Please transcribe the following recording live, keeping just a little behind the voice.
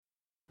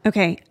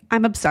Okay,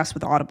 I'm obsessed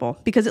with Audible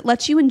because it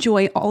lets you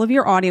enjoy all of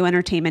your audio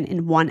entertainment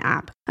in one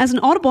app. As an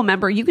Audible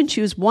member, you can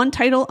choose one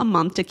title a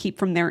month to keep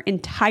from their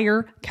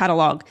entire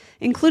catalog,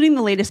 including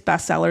the latest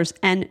bestsellers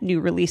and new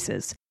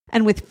releases.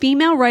 And with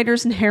female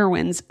writers and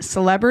heroines,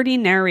 celebrity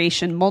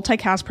narration,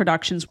 multicast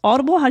productions,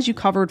 Audible has you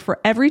covered for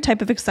every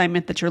type of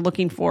excitement that you're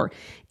looking for,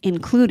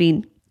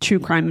 including true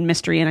crime and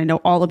mystery. And I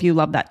know all of you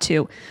love that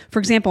too. For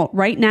example,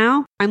 right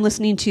now, I'm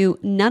listening to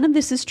None of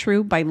This Is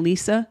True by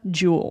Lisa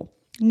Jewell.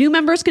 New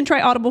members can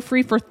try Audible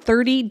free for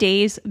 30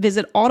 days.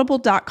 Visit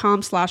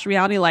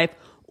audible.com/realitylife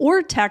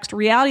or text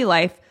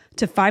realitylife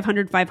to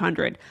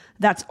 500-500.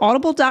 That's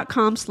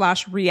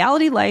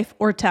audible.com/realitylife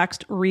or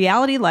text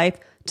realitylife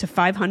to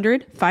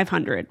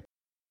 500-500.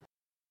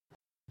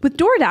 With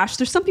DoorDash,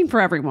 there's something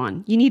for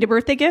everyone. You need a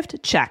birthday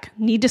gift? Check.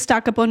 Need to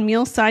stock up on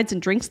meals, sides,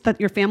 and drinks that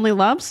your family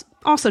loves?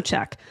 Also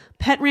check.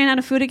 Pet ran out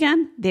of food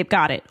again? They've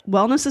got it.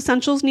 Wellness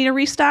essentials need a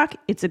restock?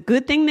 It's a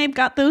good thing they've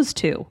got those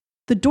too.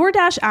 The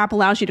DoorDash app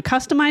allows you to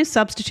customize,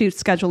 substitute,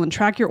 schedule, and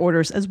track your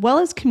orders, as well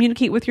as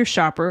communicate with your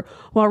shopper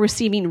while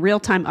receiving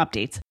real-time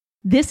updates.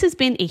 This has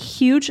been a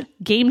huge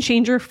game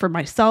changer for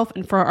myself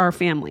and for our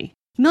family.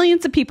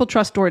 Millions of people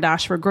trust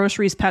DoorDash for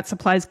groceries, pet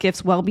supplies,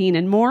 gifts, well-being,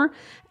 and more,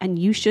 and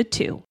you should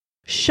too.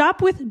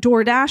 Shop with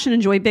DoorDash and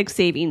enjoy big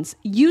savings.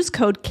 Use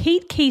code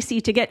Kate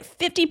Casey to get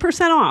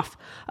 50% off,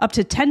 up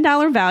to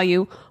 $10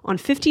 value on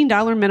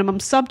 $15 minimum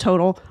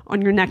subtotal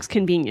on your next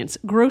convenience,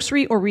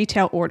 grocery or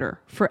retail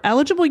order. For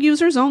eligible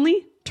users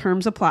only,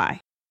 terms apply.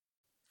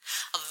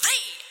 The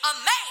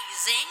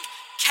amazing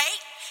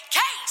Kate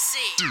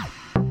Casey.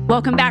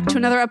 Welcome back to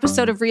another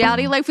episode of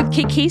Reality Life with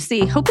Kate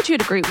Casey. Hope that you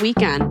had a great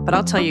weekend, but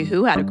I'll tell you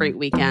who had a great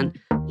weekend.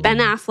 Ben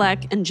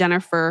Affleck and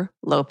Jennifer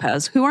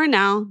Lopez, who are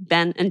now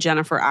Ben and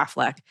Jennifer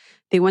Affleck.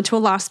 They went to a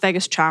Las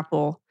Vegas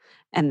chapel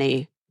and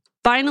they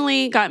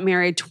finally got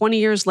married 20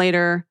 years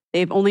later.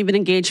 They've only been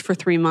engaged for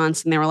 3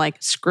 months and they were like,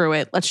 screw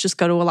it. Let's just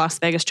go to a Las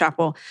Vegas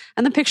chapel.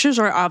 And the pictures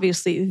are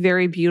obviously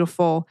very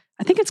beautiful.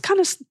 I think it's kind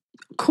of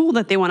cool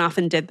that they went off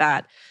and did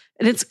that.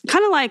 And it's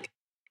kind of like,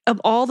 of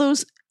all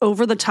those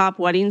over-the-top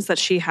weddings that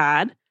she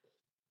had,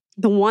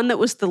 the one that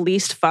was the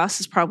least fuss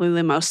is probably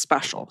the most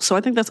special. So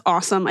I think that's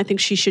awesome. I think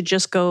she should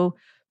just go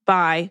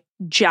by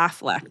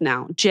Jaffleck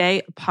now.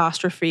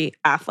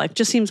 J''Affleck.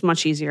 Just seems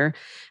much easier.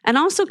 And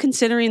also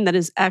considering that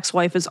his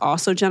ex-wife is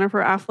also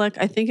Jennifer Affleck,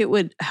 I think it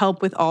would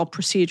help with all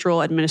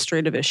procedural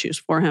administrative issues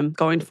for him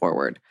going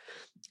forward.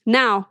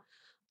 Now,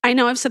 I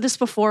know I've said this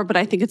before, but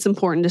I think it's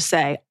important to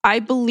say, I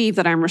believe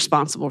that I'm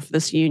responsible for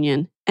this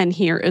union, and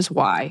here is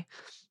why.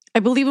 I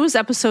believe it was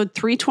episode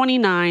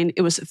 329.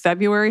 It was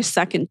February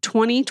 2nd,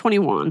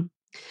 2021.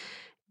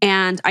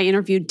 And I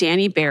interviewed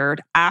Danny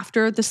Baird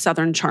after the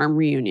Southern Charm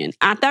reunion.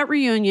 At that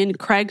reunion,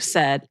 Craig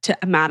said to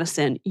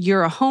Madison,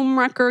 "You're a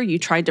homewrecker. You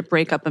tried to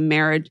break up a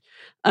married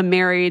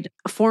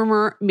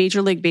former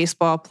Major League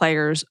Baseball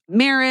player's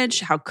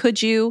marriage. How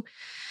could you?"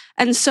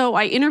 And so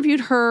I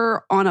interviewed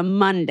her on a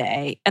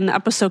Monday, and the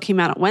episode came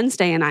out on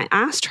Wednesday, and I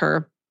asked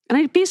her, and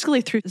I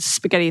basically threw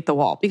spaghetti at the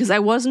wall because I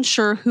wasn't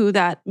sure who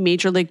that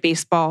Major League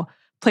Baseball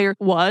player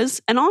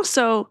was. And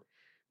also,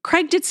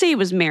 Craig did say he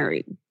was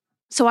married.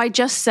 So I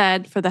just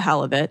said, for the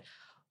hell of it,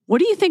 what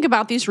do you think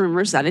about these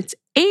rumors that it's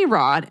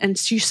A-Rod? And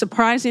she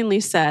surprisingly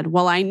said,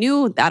 well, I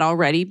knew that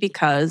already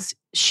because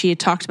she had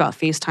talked about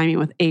FaceTiming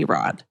with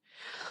A-Rod.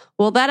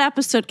 Well, that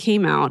episode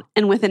came out,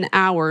 and within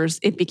hours,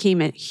 it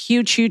became a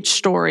huge, huge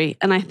story.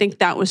 And I think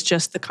that was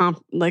just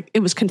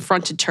it was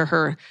confronted to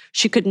her.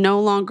 She could no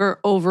longer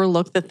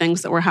overlook the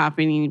things that were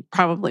happening,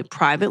 probably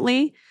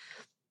privately.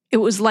 It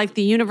was like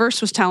the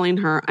universe was telling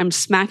her, I'm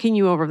smacking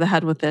you over the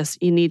head with this.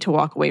 You need to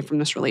walk away from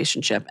this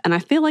relationship. And I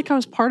feel like I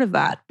was part of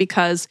that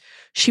because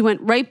she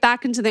went right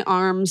back into the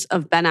arms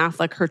of Ben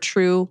Affleck, her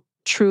true,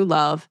 true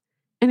love.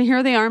 And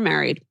here they are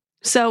married.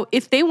 So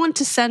if they want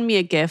to send me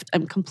a gift,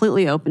 I'm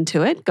completely open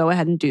to it. Go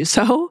ahead and do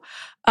so.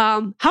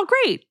 How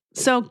great.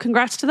 So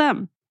congrats to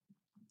them.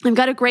 I've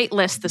got a great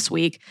list this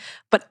week,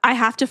 but I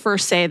have to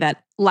first say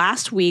that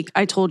last week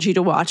I told you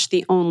to watch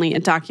The Only,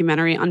 a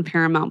documentary on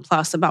Paramount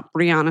Plus about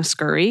Brianna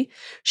Scurry.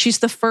 She's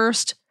the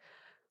first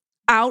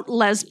out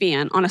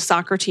lesbian on a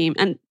soccer team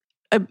and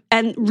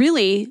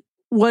really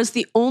was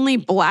the only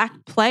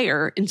Black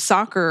player in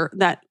soccer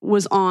that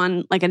was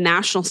on like a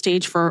national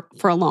stage for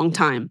a long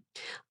time.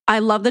 I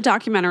love the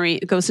documentary.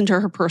 It goes into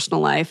her personal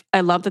life.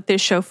 I love that they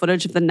show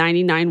footage of the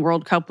 99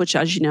 World Cup, which,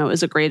 as you know,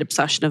 is a great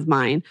obsession of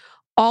mine.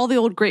 All the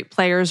old great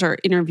players are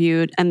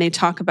interviewed and they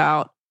talk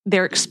about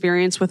their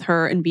experience with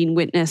her and being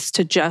witness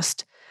to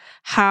just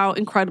how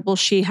incredible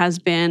she has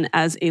been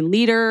as a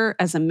leader,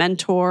 as a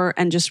mentor,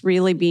 and just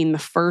really being the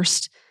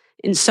first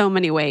in so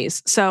many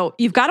ways. So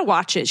you've got to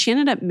watch it. She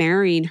ended up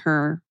marrying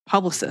her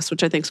publicist,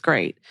 which I think is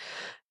great.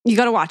 You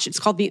got to watch it. It's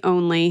called The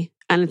Only.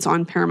 And it's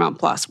on Paramount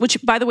Plus, which,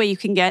 by the way, you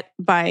can get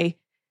by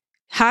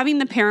having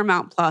the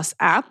Paramount Plus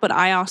app, but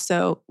I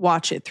also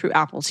watch it through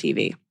Apple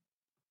TV.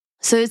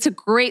 So it's a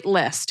great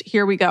list.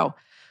 Here we go.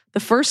 The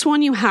first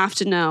one you have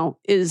to know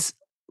is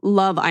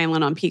Love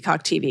Island on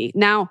Peacock TV.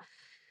 Now,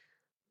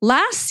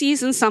 Last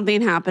season,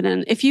 something happened.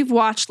 And if you've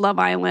watched Love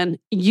Island,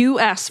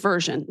 US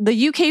version,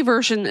 the UK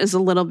version is a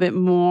little bit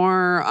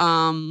more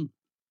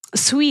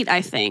sweet,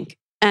 I think.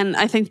 And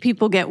I think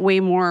people get way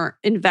more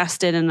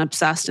invested and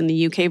obsessed in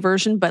the UK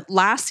version. But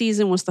last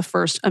season was the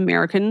first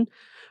American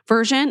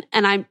version.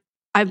 And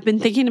I've been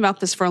thinking about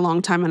this for a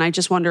long time. And I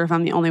just wonder if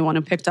I'm the only one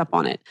who picked up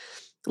on it.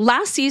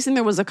 Last season,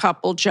 there was a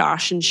couple,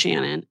 Josh and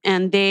Shannon,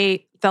 and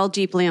they fell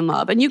deeply in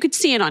love. And you could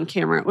see it on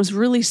camera. It was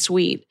really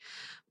sweet.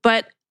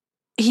 But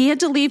he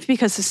had to leave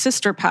because his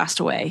sister passed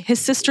away. His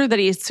sister that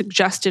he had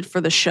suggested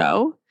for the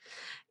show.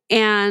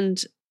 And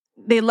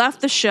they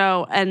left the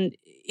show and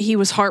he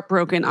was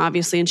heartbroken,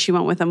 obviously, and she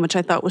went with him, which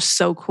I thought was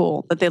so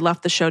cool that they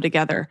left the show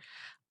together.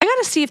 I got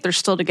to see if they're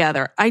still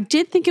together. I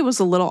did think it was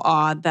a little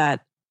odd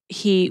that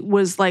he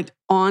was like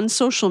on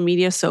social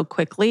media so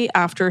quickly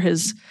after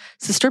his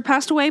sister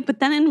passed away. But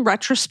then in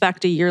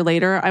retrospect, a year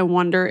later, I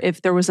wonder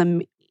if there was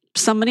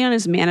somebody on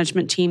his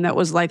management team that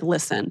was like,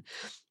 listen,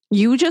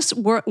 you just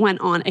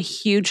went on a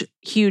huge,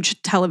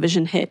 huge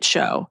television hit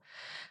show.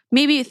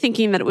 Maybe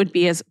thinking that it would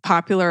be as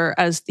popular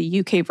as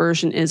the UK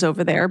version is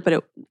over there,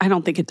 but I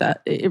don't think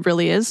it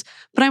really is.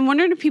 But I'm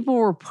wondering if people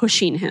were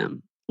pushing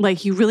him.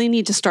 Like, you really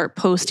need to start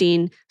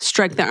posting,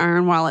 strike the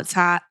iron while it's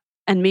hot.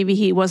 And maybe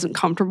he wasn't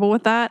comfortable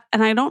with that.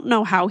 And I don't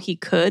know how he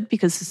could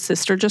because his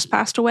sister just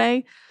passed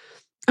away.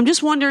 I'm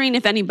just wondering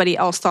if anybody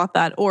else thought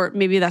that, or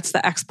maybe that's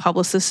the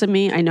ex-publicist in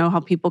me. I know how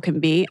people can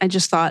be. I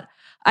just thought,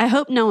 I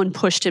hope no one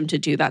pushed him to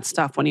do that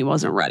stuff when he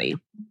wasn't ready.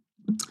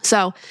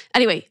 So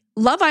anyway,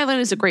 Love Island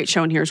is a great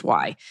show, and here's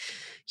why.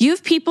 You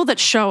have people that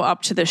show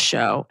up to this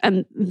show,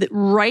 and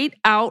right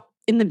out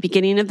in the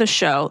beginning of the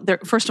show,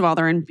 first of all,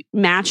 they're in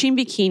matching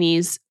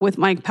bikinis with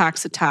mic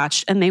packs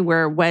attached, and they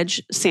wear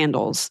wedge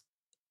sandals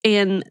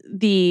in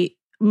the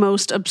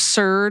most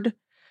absurd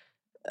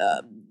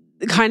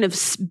kind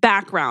of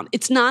background.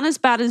 It's not as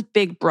bad as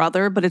Big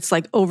Brother, but it's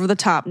like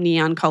over-the-top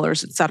neon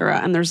colors,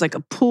 etc. And there's like a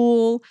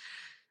pool.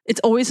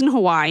 It's always in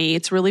Hawaii.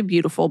 It's really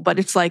beautiful, but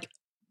it's like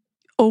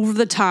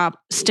over-the-top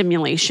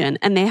stimulation.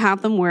 And they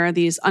have them wear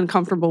these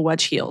uncomfortable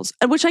wedge heels,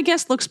 which I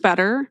guess looks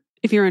better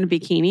if you're in a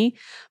bikini,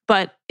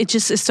 but it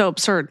just is so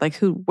absurd. Like,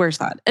 who wears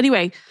that?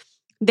 Anyway,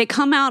 they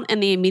come out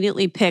and they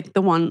immediately pick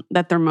the one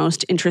that they're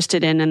most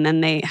interested in. And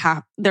then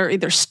they're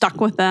either stuck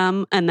with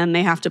them and then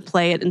they have to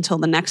play it until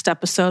the next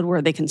episode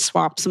where they can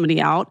swap somebody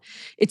out.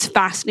 It's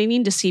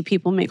fascinating to see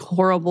people make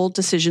horrible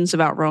decisions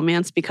about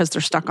romance because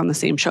they're stuck on the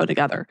same show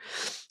together.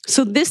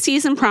 So this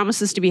season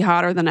promises to be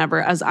hotter than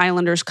ever as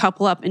Islanders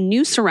couple up in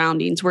new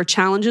surroundings where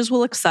challenges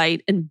will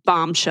excite and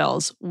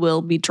bombshells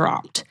will be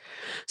dropped.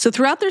 So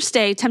throughout their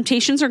stay,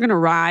 temptations are going to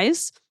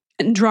rise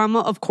and drama,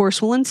 of course,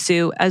 will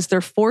ensue as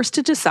they're forced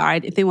to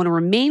decide if they want to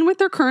remain with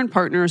their current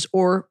partners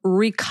or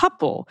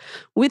recouple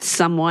with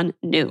someone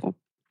new.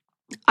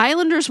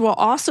 Islanders will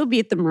also be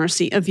at the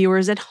mercy of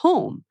viewers at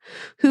home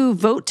who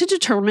vote to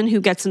determine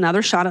who gets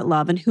another shot at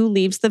love and who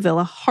leaves the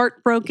villa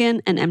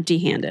heartbroken and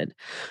empty-handed.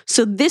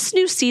 So this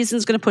new season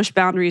is going to push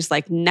boundaries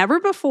like never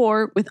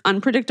before with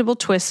unpredictable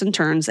twists and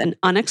turns and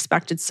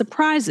unexpected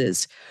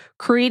surprises,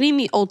 creating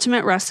the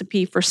ultimate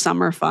recipe for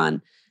summer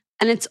fun.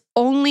 And it's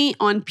only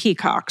on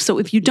Peacock. So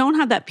if you don't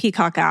have that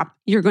Peacock app,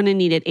 you're going to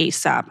need it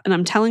ASAP. And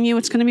I'm telling you,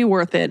 it's going to be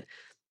worth it.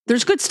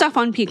 There's good stuff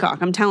on Peacock,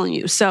 I'm telling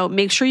you. So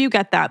make sure you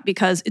get that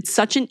because it's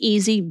such an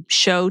easy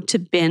show to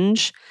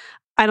binge.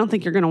 I don't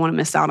think you're going to want to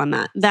miss out on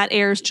that. That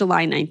airs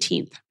July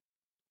 19th.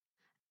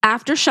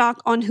 Aftershock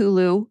on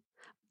Hulu.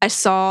 I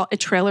saw a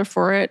trailer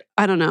for it,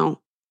 I don't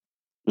know,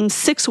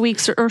 6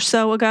 weeks or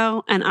so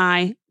ago, and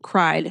I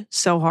cried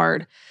so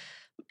hard.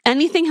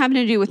 Anything having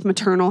to do with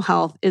maternal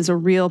health is a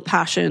real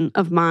passion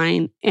of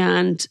mine.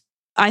 And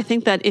I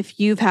think that if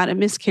you've had a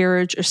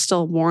miscarriage or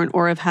stillborn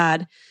or have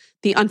had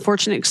the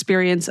unfortunate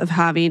experience of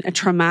having a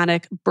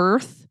traumatic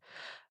birth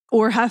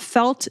or have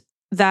felt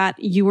that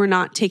you were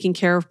not taken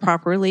care of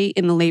properly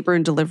in the labor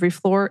and delivery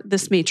floor,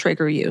 this may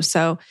trigger you.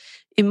 So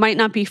it might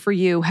not be for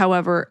you.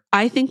 However,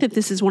 I think that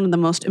this is one of the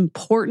most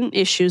important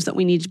issues that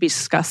we need to be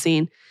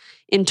discussing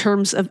in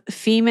terms of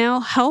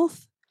female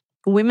health,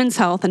 women's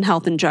health, and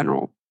health in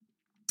general.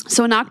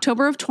 So in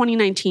October of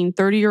 2019,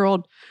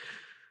 30-year-old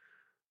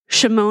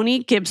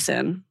Shimoni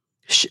Gibson,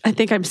 I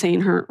think I'm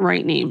saying her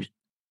right name,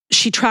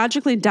 she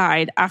tragically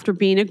died after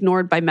being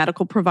ignored by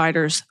medical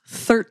providers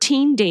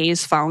 13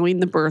 days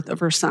following the birth of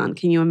her son.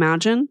 Can you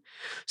imagine?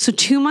 So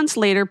 2 months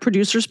later,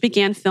 producers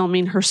began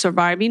filming her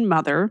surviving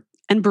mother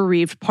and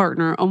bereaved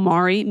partner,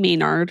 Omari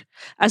Maynard,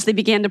 as they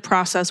began to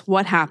process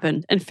what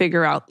happened and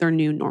figure out their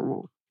new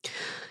normal.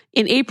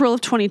 In April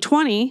of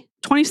 2020,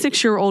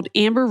 26-year-old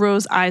Amber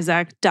Rose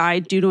Isaac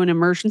died due to an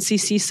emergency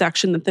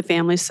C-section that the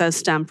family says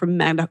stemmed from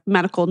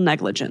medical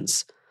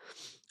negligence.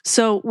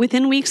 So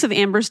within weeks of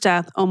Amber's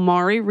death,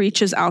 Omari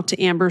reaches out to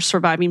Amber's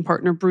surviving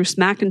partner, Bruce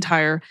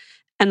McIntyre,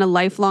 and a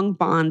lifelong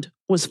bond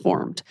was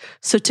formed.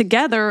 So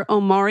together,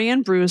 Omari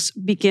and Bruce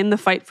begin the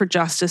fight for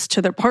justice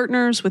to their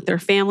partners with their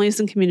families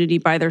and community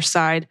by their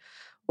side,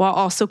 while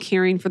also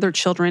caring for their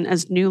children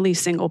as newly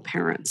single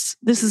parents.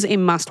 This is a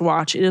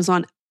must-watch. It is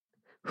on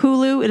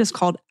Hulu. It is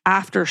called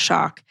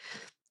Aftershock.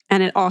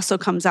 and it also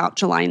comes out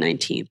July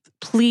 19th.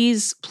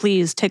 Please,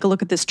 please take a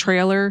look at this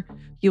trailer.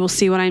 You will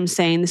see what I'm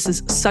saying. This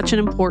is such an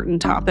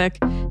important topic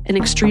and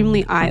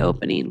extremely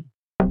eye-opening.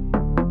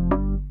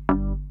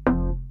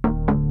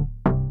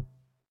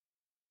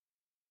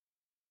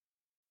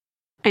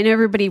 I know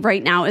everybody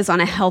right now is on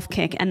a health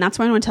kick, and that's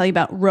why I want to tell you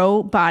about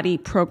Ro Body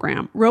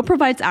Program. Ro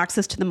provides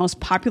access to the most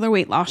popular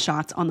weight loss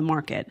shots on the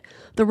market.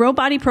 The Ro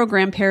Body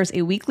Program pairs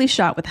a weekly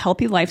shot with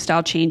healthy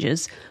lifestyle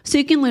changes so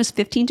you can lose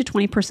 15 to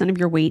 20% of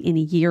your weight in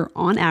a year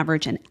on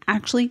average and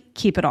actually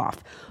keep it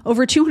off.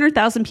 Over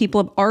 200,000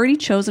 people have already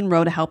chosen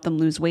Ro to help them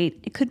lose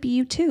weight. It could be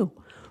you too.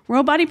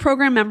 Ro Body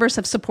Program members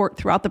have support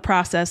throughout the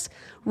process.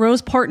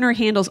 Ro's partner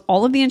handles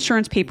all of the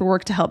insurance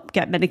paperwork to help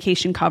get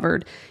medication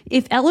covered.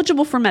 If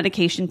eligible for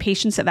medication,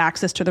 patients have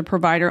access to their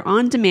provider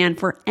on demand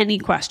for any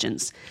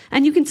questions.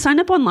 And you can sign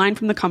up online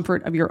from the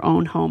comfort of your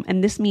own home.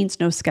 And this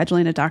means no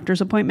scheduling a doctor's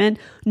appointment,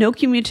 no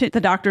commute to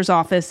the doctor's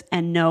office,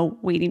 and no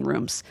waiting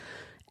rooms.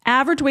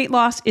 Average weight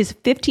loss is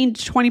 15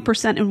 to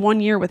 20% in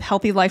 1 year with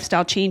healthy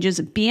lifestyle changes.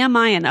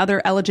 BMI and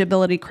other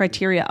eligibility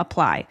criteria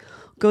apply.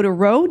 Go to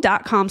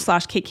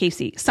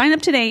ro.com/KKC. Sign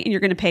up today and you're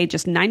going to pay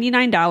just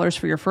 $99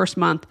 for your first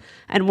month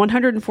and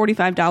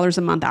 $145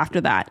 a month after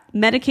that.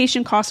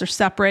 Medication costs are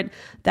separate.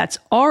 That's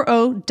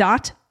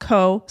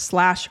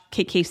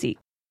ro.co/KKC.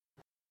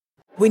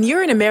 When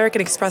you're an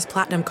American Express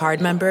Platinum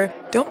Card member,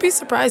 don't be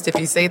surprised if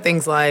you say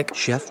things like,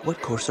 "Chef,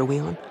 what course are we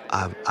on?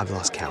 I've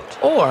lost count."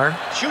 Or,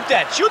 Shoot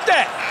that!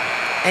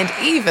 and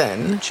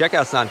even,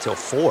 Checkout's not until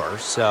 4,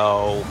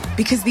 so...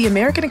 because the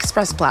American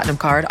Express Platinum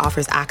Card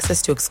offers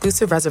access to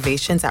exclusive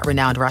reservations at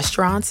renowned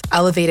restaurants,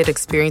 elevated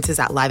experiences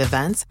at live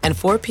events, and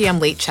 4 p.m.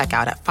 late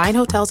checkout at fine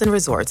hotels and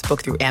resorts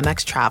booked through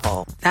Amex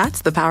Travel.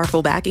 That's the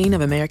powerful backing of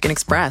American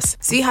Express.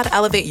 See how to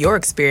elevate your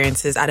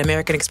experiences at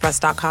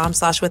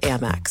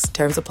americanexpress.com/withAmex.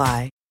 Terms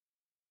apply.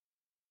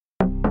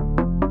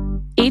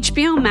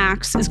 HBO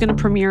Max is going to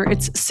premiere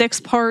its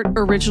 6-part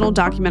original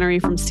documentary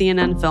from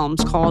CNN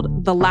Films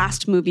called The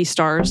Last Movie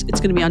Stars. It's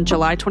going to be on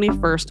July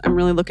 21st. I'm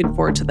really looking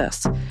forward to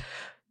this.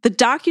 The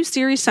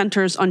docuseries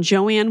centers on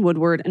Joanne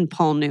Woodward and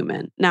Paul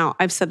Newman. Now,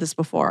 I've said this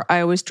before. I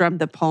always dreamt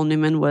that Paul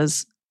Newman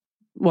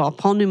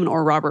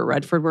or Robert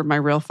Redford were my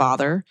real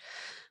father.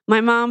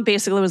 My mom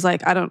basically was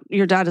like,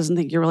 your dad doesn't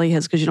think you're really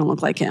his because you don't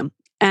look like him.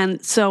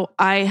 And so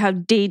I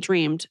have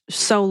daydreamed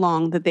so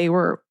long that they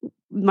were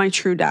my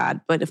true dad,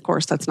 but of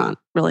course that's not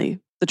really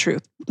the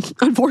truth.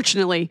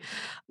 Unfortunately,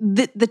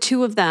 the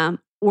two of them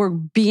were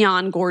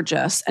beyond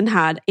gorgeous and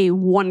had a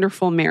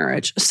wonderful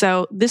marriage.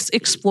 So this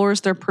explores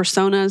their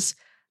personas,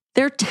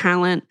 their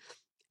talent,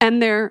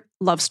 and their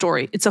love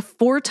story. It's a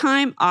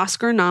 4-time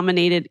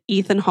Oscar-nominated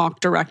Ethan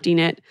Hawke directing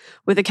it,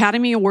 with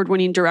Academy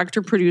Award-winning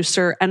director,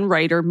 producer, and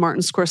writer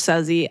Martin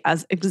Scorsese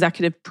as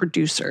executive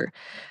producer.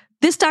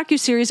 This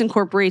docuseries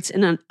incorporates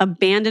an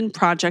abandoned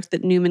project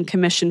that Newman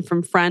commissioned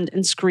from friend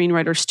and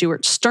screenwriter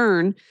Stuart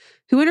Stern,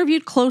 who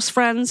interviewed close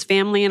friends,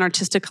 family, and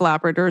artistic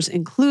collaborators,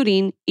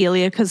 including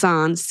Elia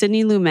Kazan,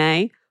 Sidney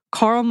Lumet,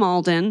 Carl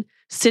Malden,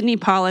 Sidney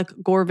Pollack,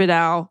 Gore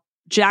Vidal,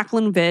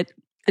 Jacqueline Vitt,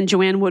 and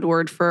Joanne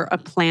Woodward for a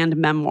planned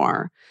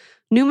memoir.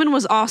 Newman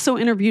was also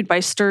interviewed by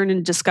Stern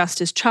and discussed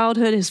his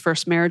childhood, his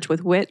first marriage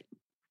with Witt,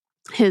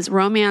 his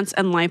romance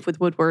and life with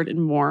Woodward,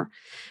 and more.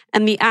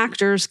 And the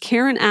actors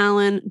Karen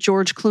Allen,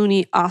 George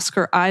Clooney,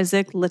 Oscar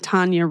Isaac,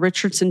 LaTanya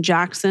Richardson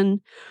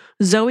Jackson,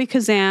 Zoe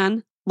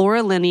Kazan,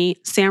 Laura Linney,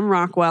 Sam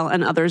Rockwell,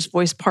 and others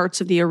voiced parts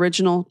of the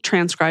original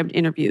transcribed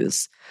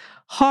interviews.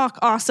 Hawke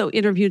also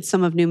interviewed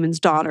some of Newman's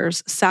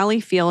daughters,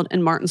 Sally Field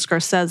and Martin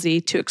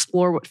Scorsese, to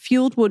explore what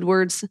fueled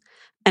Woodward's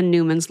and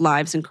Newman's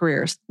lives and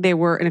careers. They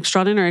were an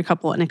extraordinary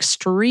couple and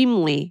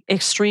extremely,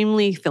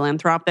 extremely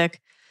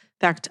philanthropic.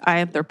 In fact, I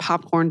have their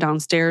popcorn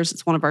downstairs.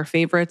 It's one of our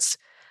favorites.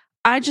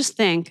 I just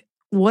think,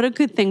 what a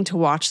good thing to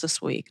watch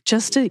this week.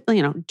 Just to,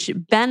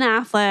 Ben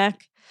Affleck,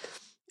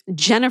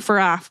 Jennifer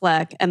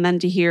Affleck, and then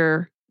to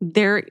hear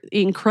their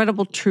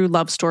incredible true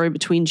love story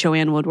between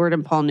Joanne Woodward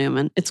and Paul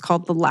Newman. It's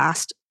called The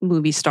Last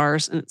Movie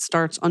Stars, and it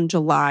starts on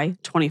July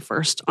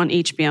 21st on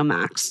HBO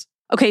Max.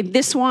 Okay,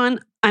 this one,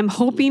 I'm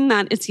hoping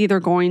that it's either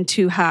going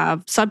to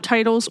have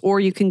subtitles or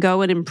you can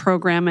go in and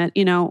program it,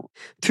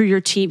 through your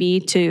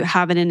TV to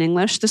have it in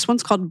English. This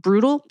one's called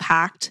Brutal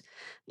Pact: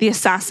 The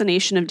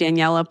Assassination of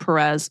Daniela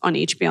Perez on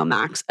HBO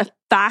Max. A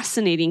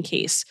fascinating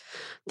case.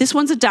 This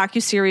one's a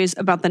docuseries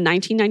about the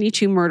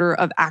 1992 murder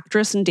of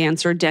actress and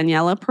dancer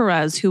Daniela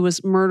Perez, who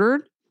was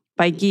murdered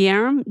by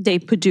Guillermo de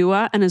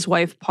Padua and his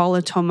wife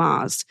Paula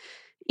Tomás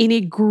in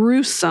a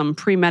gruesome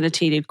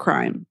premeditated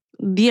crime.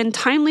 The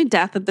untimely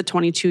death of the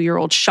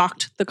 22-year-old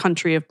shocked the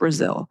country of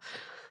Brazil.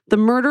 The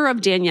murder of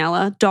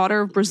Daniela,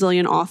 daughter of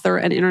Brazilian author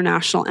and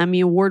International Emmy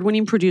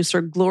Award-winning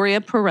producer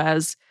Gloria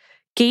Perez,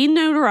 gained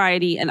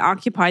notoriety and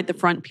occupied the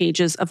front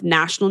pages of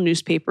national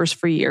newspapers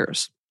for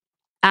years.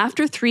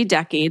 After 3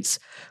 decades,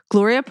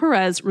 Gloria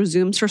Perez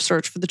resumes her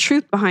search for the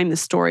truth behind the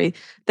story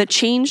that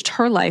changed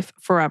her life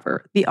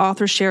forever. The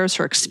author shares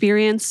her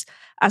experience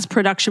as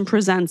production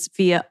presents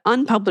via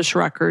unpublished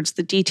records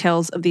the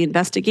details of the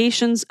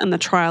investigations and the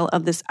trial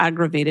of this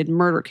aggravated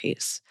murder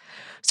case.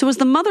 So as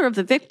the mother of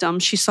the victim,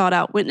 she sought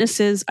out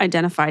witnesses,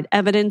 identified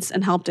evidence,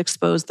 and helped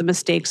expose the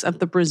mistakes of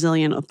the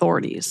Brazilian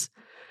authorities.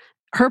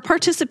 Her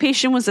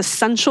participation was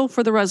essential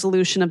for the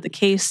resolution of the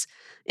case,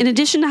 in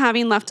addition to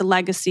having left a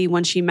legacy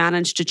when she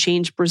managed to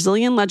change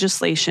Brazilian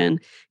legislation,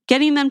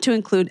 getting them to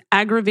include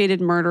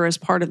aggravated murder as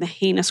part of the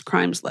heinous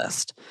crimes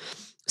list.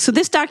 So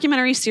this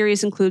documentary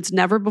series includes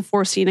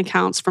never-before-seen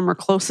accounts from her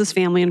closest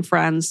family and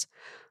friends.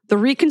 The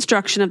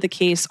reconstruction of the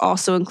case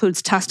also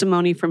includes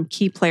testimony from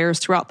key players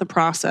throughout the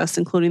process,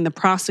 including the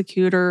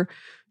prosecutor,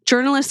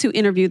 journalists who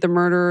interviewed the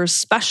murderers,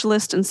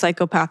 specialists in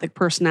psychopathic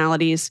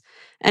personalities,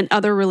 and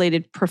other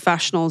related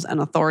professionals and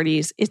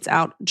authorities. It's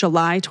out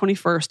July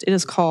 21st. It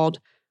is called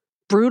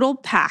Brutal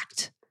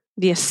Pact: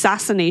 The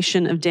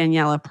Assassination of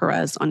Daniela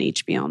Perez on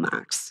HBO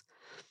Max.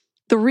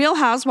 The Real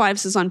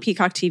Housewives is on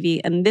Peacock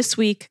TV, and this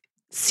week,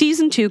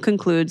 season 2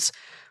 concludes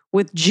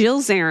with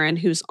Jill Zarin,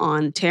 who's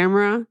on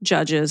Tamara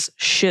Judge's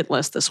shit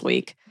list this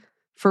week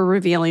for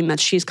revealing that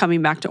she's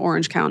coming back to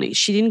Orange County.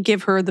 She didn't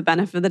give her the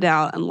benefit of the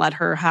doubt and let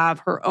her have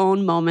her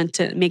own moment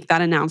to make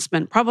that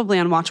announcement, probably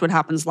on Watch What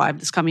Happens Live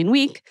this coming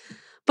week,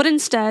 but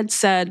instead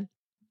said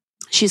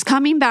she's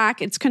coming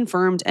back, it's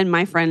confirmed, and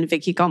my friend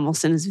Vicky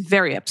Gunvalson is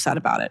very upset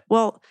about it.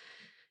 Well,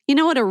 you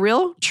know what? A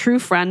real true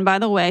friend, by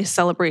the way,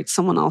 celebrates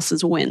someone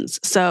else's wins.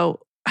 So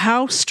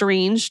how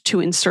strange to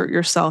insert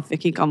yourself,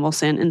 Vicky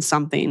Gunvalson, in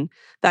something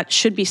that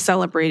should be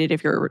celebrated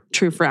if you're a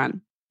true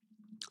friend.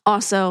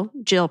 Also,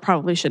 Jill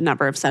probably should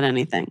never have said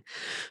anything.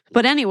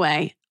 But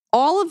anyway,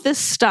 all of this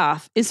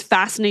stuff is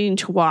fascinating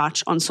to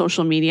watch on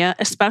social media,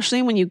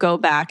 especially when you go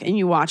back and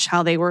you watch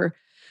how they were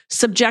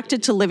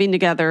subjected to living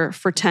together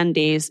for 10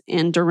 days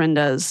in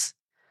Dorinda's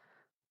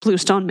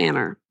Bluestone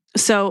Manor.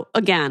 So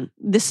again,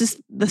 this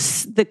is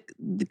the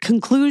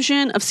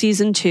conclusion of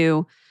season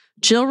 2.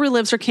 Jill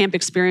relives her camp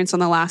experience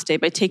on the last day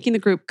by taking the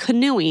group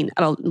canoeing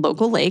at a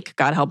local lake,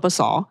 God help us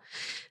all.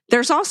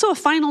 There's also a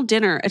final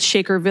dinner at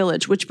Shaker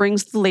Village, which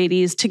brings the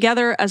ladies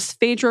together as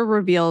Phaedra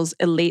reveals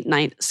a late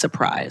night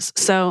surprise.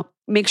 So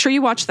make sure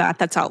you watch that.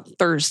 That's out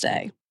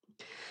Thursday.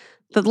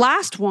 The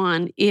last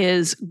one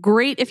is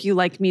great if you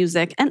like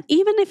music. And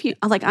even if you,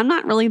 like, I'm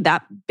not really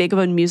that big of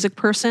a music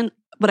person,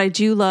 but I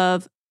do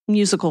love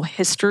musical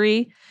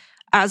history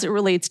as it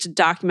relates to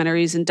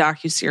documentaries and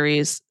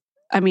docuseries.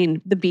 I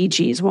mean, the Bee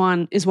Gees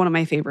one is one of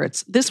my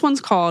favorites. This one's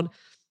called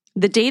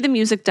The Day the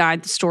Music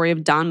Died, the story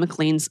of Don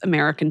McLean's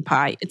American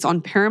Pie. It's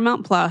on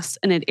Paramount Plus,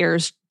 and it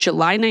airs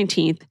July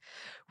 19th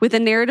with a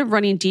narrative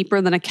running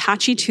deeper than a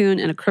catchy tune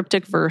and a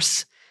cryptic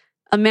verse.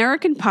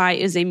 American Pie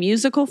is a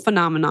musical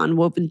phenomenon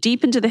woven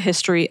deep into the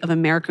history of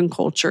American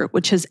culture,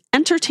 which has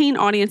entertained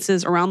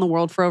audiences around the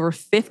world for over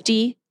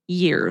 50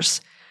 years.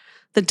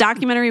 The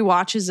documentary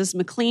watches as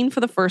McLean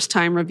for the first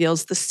time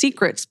reveals the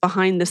secrets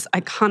behind this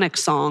iconic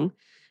song.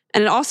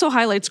 And it also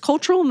highlights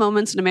cultural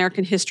moments in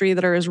American history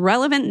that are as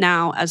relevant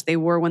now as they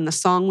were when the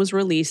song was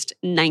released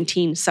in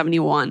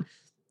 1971.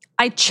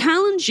 I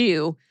challenge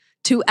you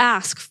to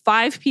ask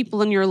 5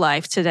 people in your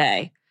life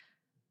today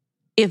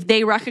if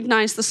they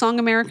recognize the song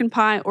American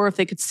Pie or if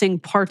they could sing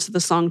parts of the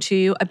song to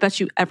you. I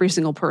bet you every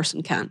single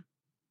person can.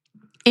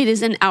 It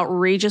is an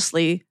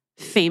outrageously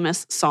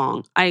famous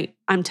song. I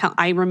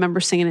remember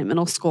singing it in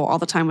middle school all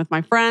the time with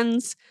my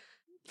friends.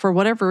 For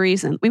whatever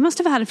reason, we must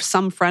have had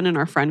some friend in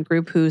our friend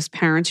group whose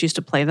parents used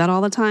to play that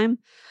all the time.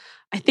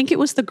 I think it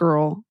was the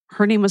girl.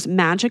 Her name was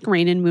Magic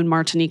Rain and Moon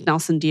Martinique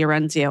Nelson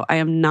D'Arenzio. I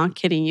am not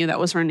kidding you. That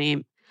was her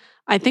name.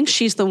 I think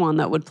she's the one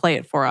that would play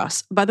it for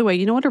us. By the way,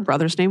 you know what her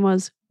brother's name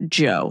was?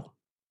 Joe.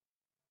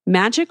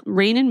 Magic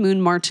Rain and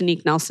Moon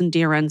Martinique Nelson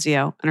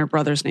D'Arenzio, and her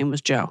brother's name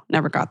was Joe.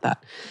 Never got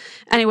that.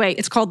 Anyway,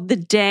 it's called The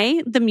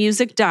Day the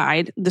Music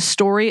Died, the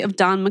story of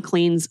Don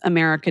McLean's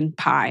American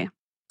Pie.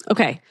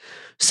 Okay.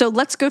 So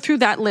let's go through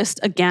that list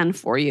again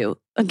for you.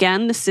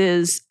 Again, this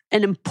is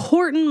an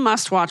important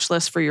must-watch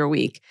list for your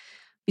week.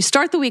 You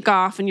start the week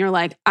off and you're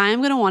like, I'm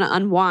going to want to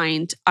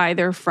unwind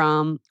either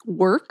from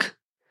work,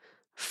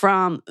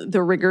 from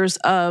the rigors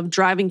of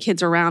driving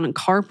kids around in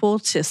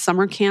carpool to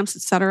summer camps,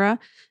 etc.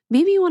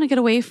 Maybe you want to get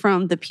away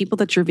from the people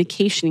that you're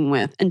vacationing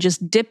with and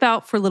just dip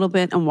out for a little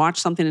bit and watch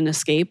something and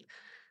escape.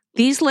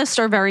 These lists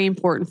are very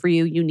important for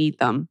you. You need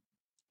them.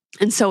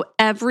 And so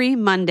every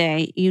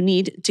Monday, you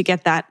need to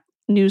get that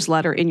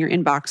newsletter in your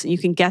inbox. And you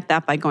can get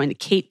that by going to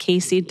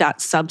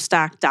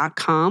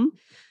katecasey.substack.com.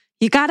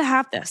 You got to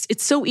have this.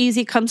 It's so easy.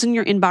 It comes in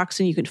your inbox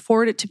and you can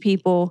forward it to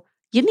people.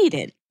 You need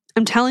it.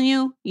 I'm telling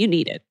you, you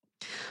need it.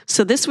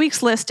 So this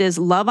week's list is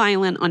Love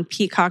Island on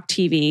Peacock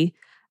TV,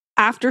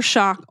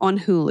 Aftershock on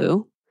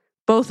Hulu.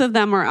 Both of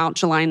them are out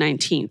July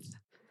 19th.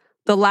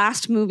 The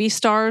Last Movie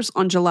Stars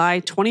on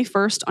July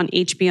 21st on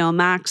HBO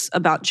Max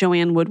about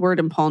Joanne Woodward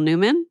and Paul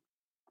Newman.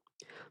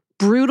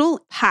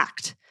 Brutal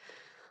Pact,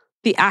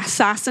 The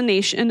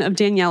Assassination of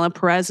Daniela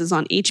Perez is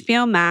on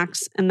HBO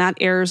Max, and that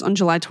airs on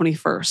July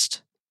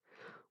 21st.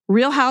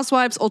 Real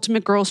Housewives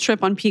Ultimate Girls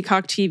Trip on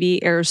Peacock TV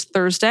airs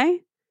Thursday.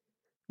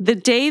 The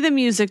Day the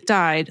Music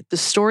Died, The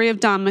Story of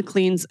Don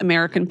McLean's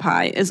American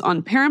Pie is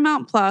on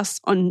Paramount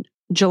Plus on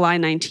July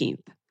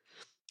 19th.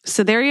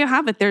 So there you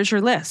have it. There's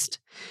your list.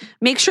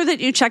 Make sure that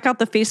you check out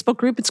the Facebook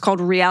group. It's called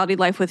Reality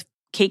Life with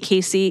Kate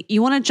Casey.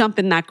 You want to jump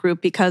in that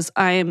group because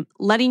I am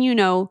letting you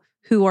know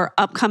who are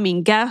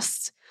upcoming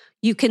guests.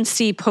 You can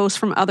see posts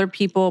from other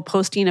people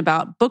posting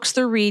about books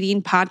they're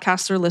reading,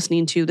 podcasts they're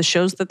listening to, the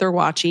shows that they're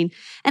watching.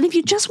 And if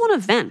you just want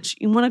to vent,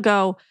 you want to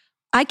go,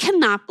 I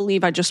cannot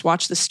believe I just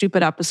watched this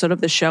stupid episode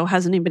of the show.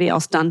 Has anybody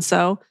else done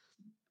so?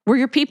 We're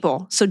your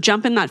people. So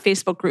jump in that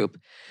Facebook group.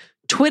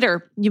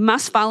 Twitter, you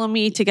must follow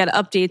me to get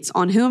updates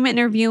on who I'm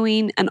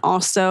interviewing and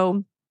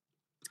also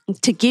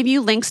to give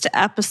you links to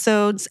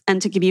episodes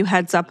and to give you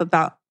heads up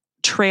about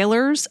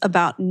trailers,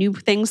 about new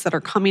things that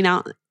are coming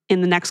out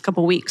in the next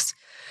couple weeks.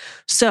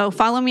 So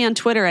follow me on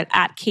Twitter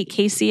at Kate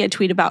Casey. I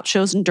tweet about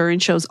shows and during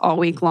shows all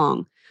week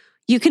long.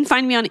 You can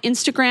find me on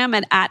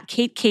Instagram at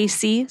Kate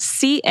Casey,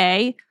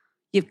 CA.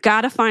 You've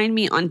got to find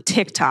me on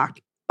TikTok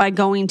by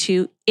going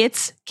to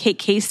It's Kate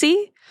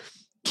Casey,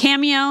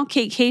 Cameo,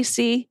 Kate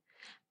Casey.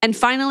 And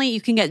finally,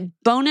 you can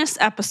get bonus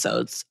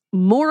episodes,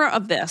 more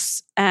of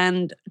this,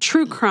 and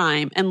true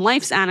crime, and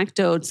life's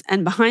anecdotes,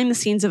 and behind the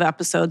scenes of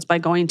episodes by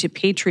going to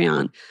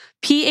Patreon,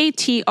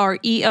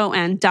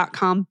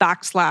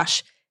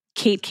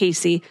 patreon.com/Kate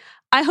Casey.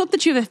 I hope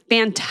that you have a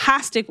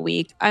fantastic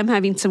week. I'm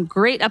having some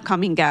great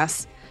upcoming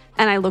guests,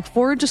 and I look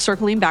forward to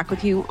circling back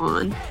with you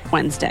on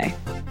Wednesday.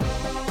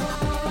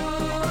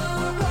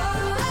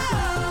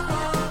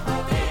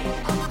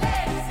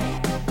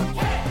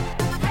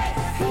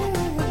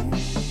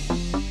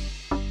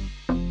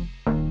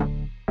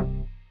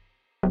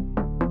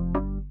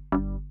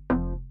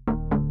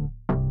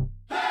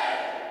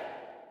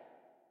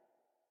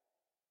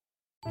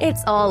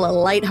 It's all a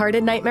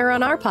lighthearted nightmare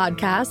on our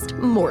podcast,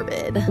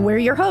 Morbid. We're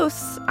your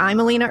hosts. I'm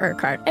Alina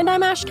Urquhart. And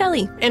I'm Ash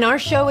Kelly. And our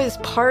show is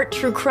part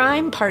true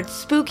crime, part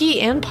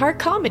spooky, and part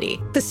comedy.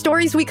 The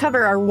stories we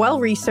cover are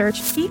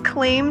well-researched. He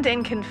claimed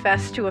and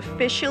confessed to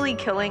officially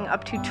killing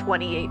up to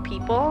 28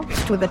 people.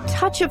 With a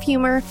touch of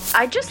humor.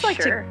 I'd just like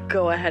to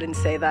go ahead and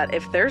say that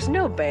if there's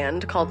no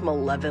band called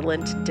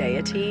Malevolent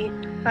Deity,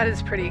 that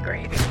is pretty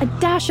great. A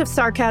dash of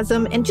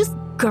sarcasm and just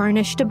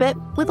garnished a bit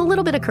with a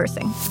little bit of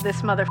cursing.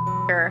 This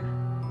motherfucker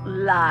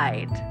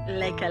lied.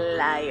 Like a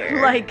liar.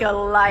 Like a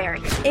liar.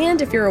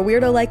 And if you're a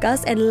weirdo like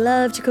us and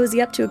love to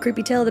cozy up to a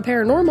creepy tale of the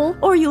paranormal,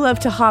 or you love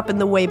to hop in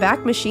the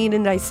Wayback Machine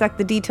and dissect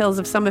the details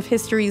of some of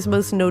history's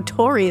most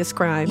notorious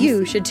crimes,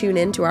 you should tune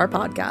in to our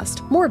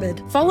podcast,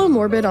 Morbid. Follow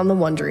Morbid on the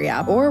Wondery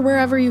app or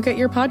wherever you get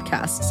your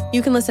podcasts.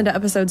 You can listen to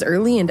episodes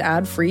early and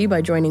ad-free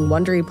by joining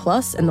Wondery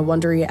Plus in the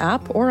Wondery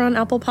app or on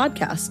Apple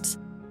Podcasts.